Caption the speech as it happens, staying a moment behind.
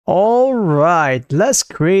All right, let's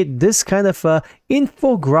create this kind of a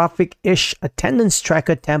infographic-ish attendance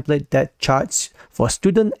tracker template that charts for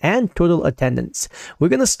student and total attendance. We're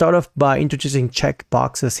going to start off by introducing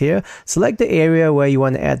checkboxes here. Select the area where you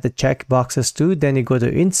want to add the checkboxes to, then you go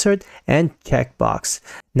to Insert and Checkbox.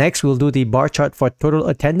 Next, we'll do the bar chart for total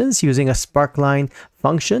attendance using a sparkline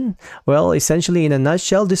function. Well, essentially in a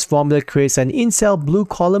nutshell, this formula creates an in-cell blue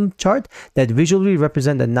column chart that visually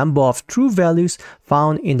represents the number of true values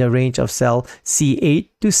found in the range of cell C8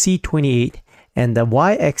 to C28, and the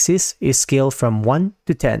y-axis is scaled from 1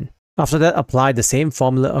 to 10. After that, apply the same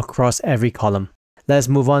formula across every column. Let's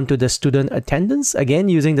move on to the student attendance, again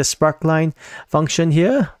using the sparkline function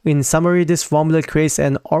here. In summary, this formula creates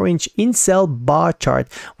an orange in-cell bar chart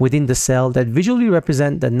within the cell that visually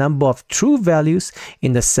represents the number of true values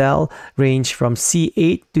in the cell range from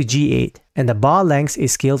C8 to G8, and the bar length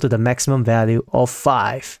is scaled to the maximum value of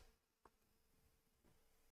 5.